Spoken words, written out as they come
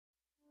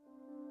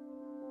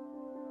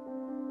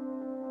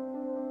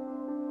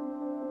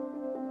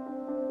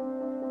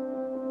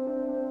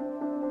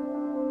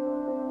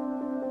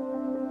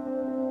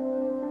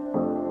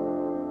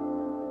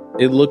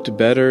It Looked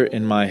Better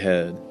in My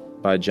Head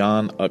by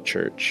John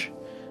Upchurch.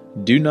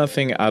 Do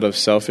nothing out of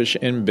selfish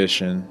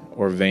ambition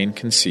or vain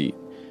conceit,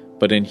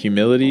 but in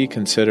humility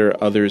consider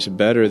others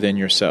better than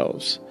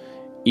yourselves.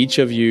 Each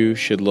of you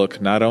should look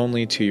not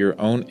only to your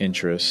own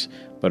interests,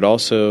 but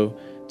also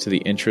to the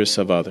interests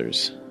of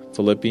others.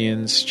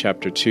 Philippians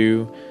chapter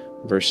 2,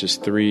 verses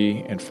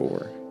 3 and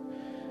 4.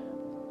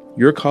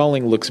 Your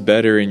calling looks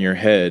better in your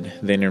head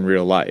than in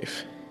real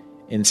life.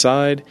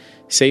 Inside,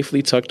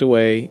 safely tucked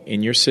away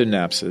in your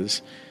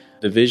synapses,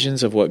 the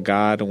visions of what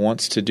God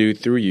wants to do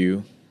through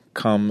you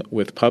come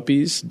with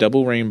puppies,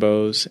 double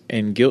rainbows,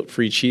 and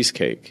guilt-free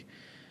cheesecake.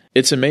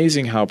 It's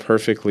amazing how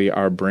perfectly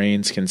our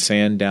brains can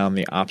sand down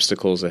the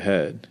obstacles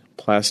ahead,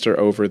 plaster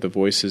over the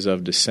voices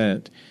of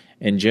dissent,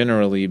 and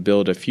generally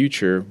build a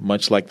future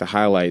much like the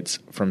highlights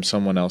from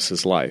someone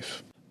else's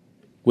life.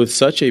 With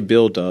such a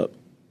build-up,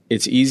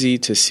 it's easy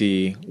to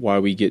see why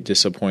we get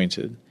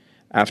disappointed.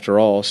 After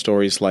all,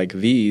 stories like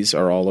these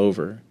are all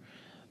over.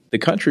 The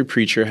country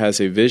preacher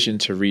has a vision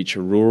to reach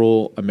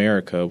rural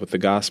America with the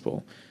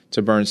gospel,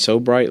 to burn so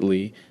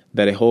brightly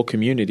that a whole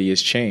community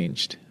is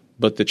changed.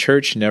 But the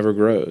church never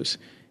grows.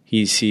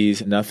 He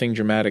sees nothing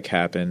dramatic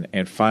happen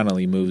and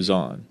finally moves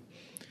on.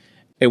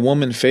 A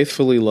woman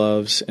faithfully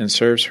loves and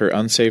serves her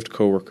unsaved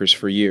coworkers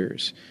for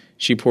years.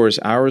 She pours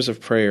hours of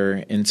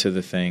prayer into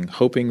the thing,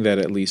 hoping that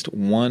at least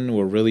one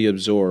will really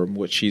absorb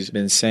what she's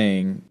been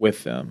saying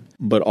with them.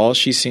 But all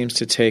she seems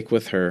to take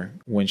with her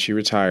when she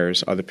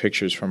retires are the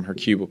pictures from her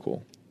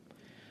cubicle.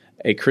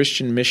 A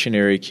Christian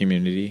missionary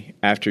community,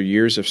 after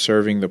years of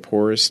serving the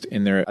poorest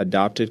in their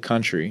adopted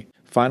country,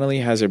 finally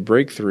has a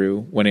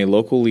breakthrough when a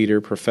local leader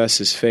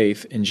professes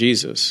faith in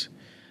Jesus.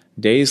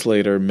 Days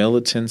later,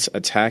 militants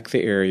attack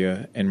the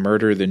area and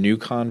murder the new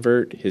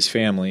convert, his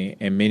family,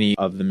 and many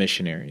of the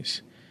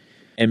missionaries.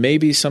 And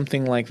maybe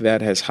something like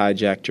that has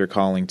hijacked your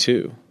calling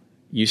too.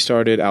 You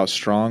started out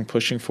strong,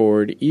 pushing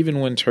forward even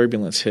when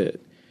turbulence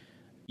hit.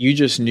 You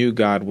just knew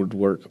God would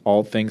work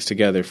all things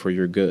together for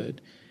your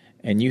good.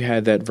 And you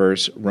had that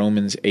verse,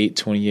 Romans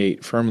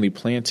 8:28, firmly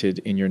planted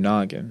in your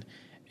noggin,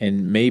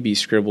 and maybe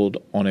scribbled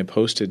on a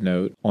post-it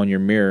note on your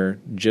mirror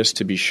just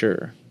to be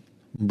sure.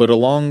 But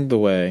along the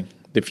way,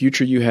 the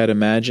future you had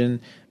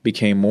imagined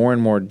became more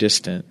and more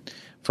distant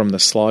from the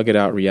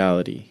slog-it-out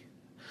reality.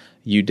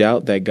 You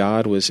doubt that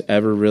God was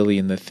ever really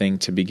in the thing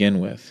to begin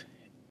with.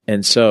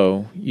 And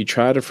so, you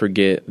try to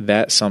forget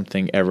that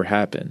something ever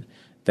happened,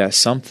 that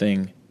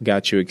something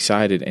got you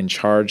excited and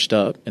charged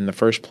up in the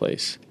first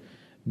place.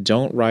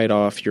 Don't write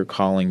off your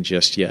calling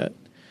just yet.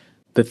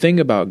 The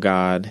thing about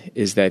God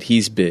is that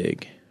He's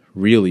big,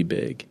 really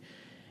big,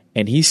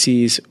 and He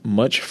sees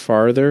much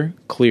farther,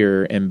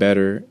 clearer, and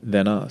better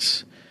than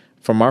us.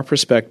 From our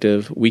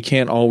perspective, we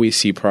can't always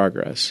see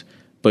progress,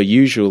 but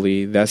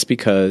usually that's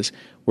because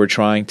we're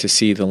trying to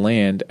see the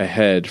land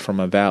ahead from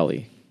a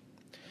valley.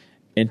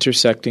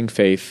 Intersecting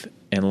faith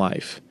and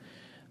life.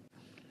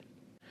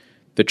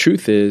 The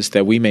truth is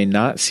that we may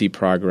not see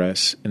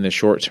progress in the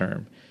short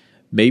term,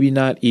 maybe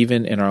not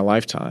even in our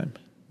lifetime,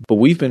 but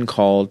we've been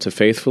called to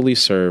faithfully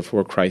serve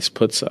where Christ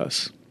puts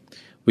us.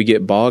 We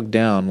get bogged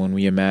down when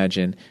we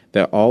imagine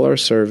that all our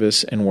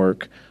service and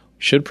work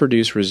should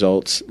produce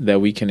results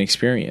that we can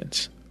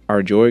experience.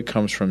 Our joy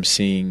comes from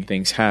seeing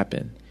things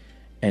happen,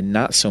 and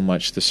not so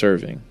much the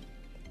serving.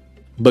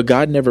 But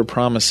God never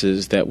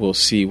promises that we'll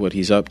see what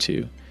He's up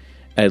to,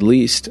 at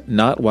least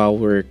not while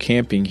we're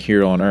camping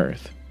here on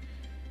earth.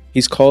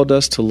 He's called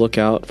us to look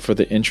out for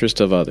the interest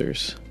of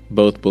others,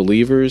 both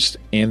believers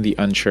and the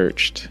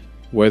unchurched,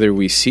 whether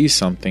we see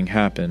something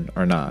happen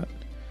or not.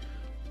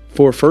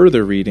 For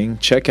further reading,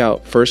 check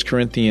out 1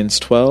 Corinthians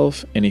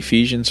 12 and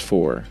Ephesians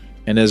 4.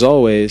 And as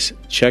always,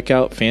 check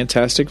out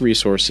fantastic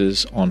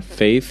resources on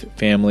faith,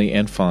 family,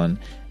 and fun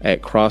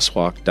at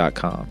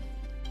crosswalk.com.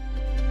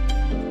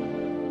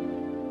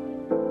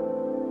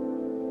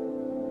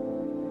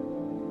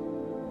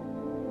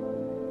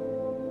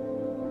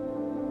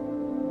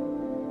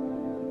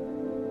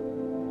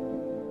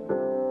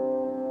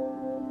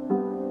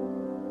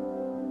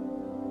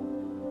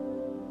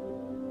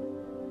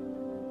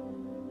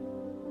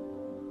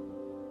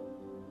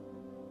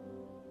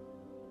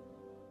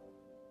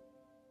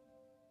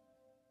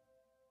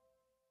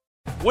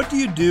 What do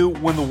you do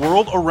when the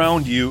world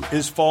around you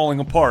is falling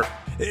apart?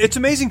 It's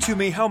amazing to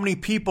me how many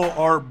people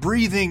are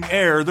breathing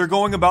air. They're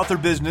going about their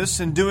business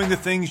and doing the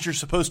things you're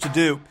supposed to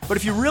do. But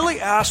if you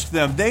really ask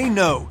them, they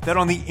know that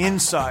on the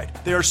inside,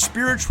 they are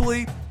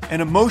spiritually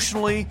and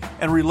emotionally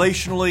and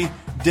relationally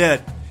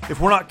dead. If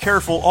we're not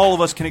careful, all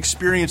of us can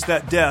experience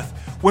that death.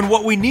 When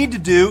what we need to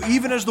do,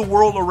 even as the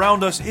world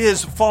around us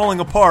is falling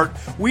apart,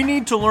 we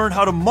need to learn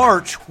how to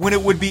march when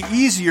it would be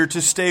easier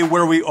to stay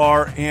where we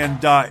are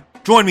and die.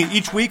 Join me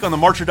each week on the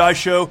March or Die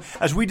Show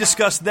as we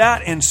discuss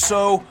that and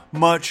so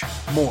much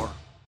more.